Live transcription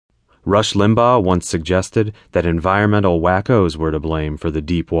Rush Limbaugh once suggested that environmental wackos were to blame for the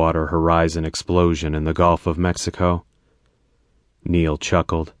Deepwater Horizon explosion in the Gulf of Mexico. Neil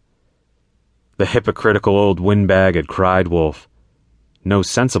chuckled. The hypocritical old windbag had cried wolf. No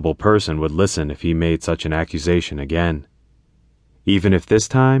sensible person would listen if he made such an accusation again. Even if this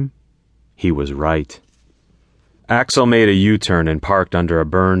time, he was right. Axel made a U-turn and parked under a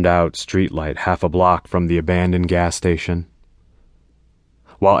burned-out streetlight half a block from the abandoned gas station.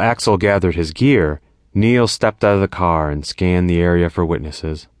 While Axel gathered his gear, Neil stepped out of the car and scanned the area for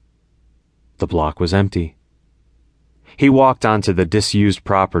witnesses. The block was empty. He walked onto the disused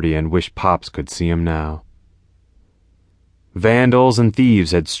property and wished Pops could see him now. Vandals and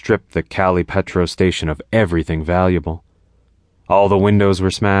thieves had stripped the Cali Petro station of everything valuable. All the windows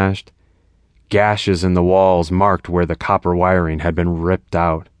were smashed. Gashes in the walls marked where the copper wiring had been ripped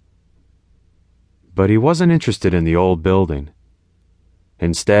out. But he wasn't interested in the old building.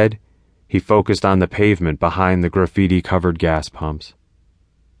 Instead, he focused on the pavement behind the graffiti-covered gas pumps.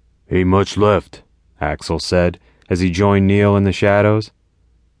 "Ain't much left," Axel said as he joined Neil in the shadows.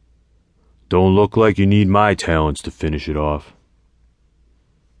 "Don't look like you need my talents to finish it off."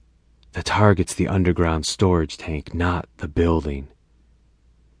 "The target's the underground storage tank, not the building."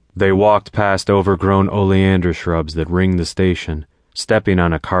 They walked past overgrown oleander shrubs that ringed the station, stepping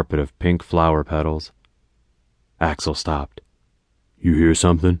on a carpet of pink flower petals. Axel stopped. "You hear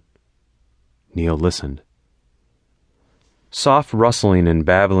something?" Neil listened. Soft rustling and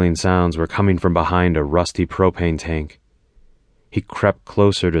babbling sounds were coming from behind a rusty propane tank. He crept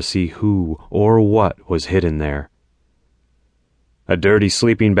closer to see who or what was hidden there. A dirty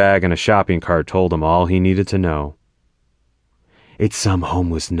sleeping bag and a shopping cart told him all he needed to know. "It's some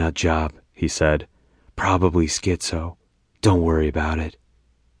homeless nut job," he said. "Probably schizo. Don't worry about it."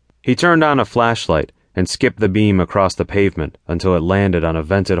 He turned on a flashlight and skipped the beam across the pavement until it landed on a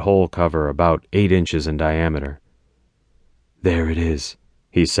vented hole cover about 8 inches in diameter. "There it is,"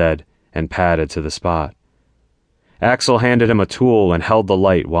 he said, and padded to the spot. Axel handed him a tool and held the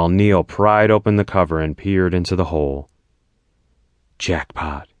light while Neil pried open the cover and peered into the hole.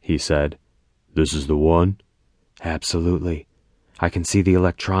 "Jackpot," he said. "This is the one?" "Absolutely. I can see the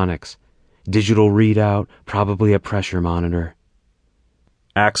electronics. Digital readout, probably a pressure monitor."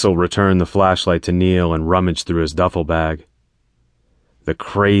 Axel returned the flashlight to Neil and rummaged through his duffel bag. The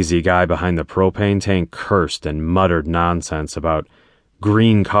crazy guy behind the propane tank cursed and muttered nonsense about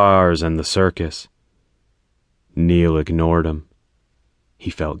green cars and the circus. Neil ignored him.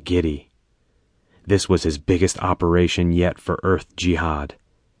 He felt giddy. This was his biggest operation yet for Earth Jihad.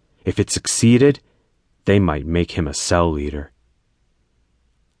 If it succeeded, they might make him a cell leader.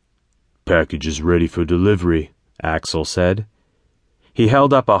 "Package is ready for delivery," Axel said. He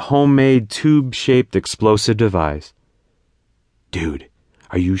held up a homemade tube-shaped explosive device. "Dude,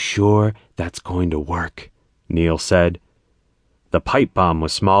 are you sure that's going to work?" Neil said. The pipe bomb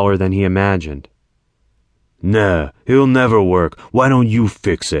was smaller than he imagined. "Nah, it'll never work. Why don't you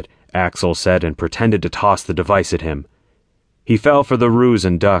fix it?" Axel said and pretended to toss the device at him. He fell for the ruse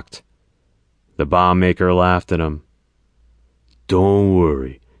and ducked. The bomb maker laughed at him. "Don't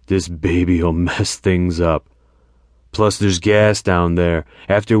worry, this baby'll mess things up. Plus there's gas down there.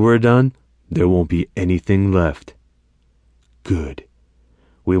 After we're done, there won't be anything left." "Good.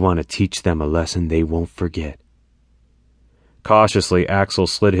 We want to teach them a lesson they won't forget." Cautiously, Axel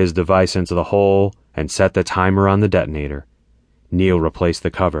slid his device into the hole and set the timer on the detonator. Neil replaced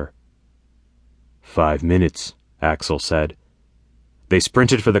the cover. 5 minutes, Axel said. They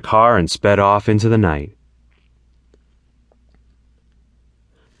sprinted for the car and sped off into the night.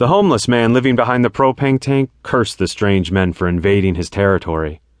 The homeless man living behind the propane tank cursed the strange men for invading his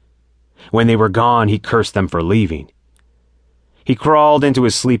territory. When they were gone, he cursed them for leaving. He crawled into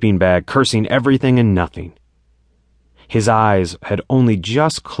his sleeping bag, cursing everything and nothing. His eyes had only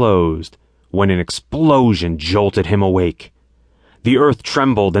just closed when an explosion jolted him awake. The earth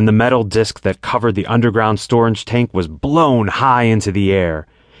trembled and the metal disc that covered the underground storage tank was blown high into the air.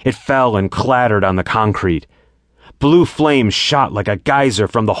 It fell and clattered on the concrete. Blue flames shot like a geyser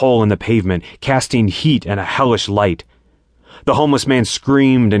from the hole in the pavement, casting heat and a hellish light. The homeless man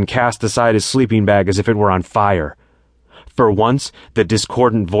screamed and cast aside his sleeping bag as if it were on fire. For once, the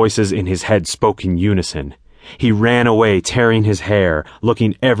discordant voices in his head spoke in unison. He ran away, tearing his hair,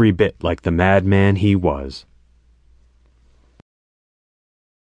 looking every bit like the madman he was.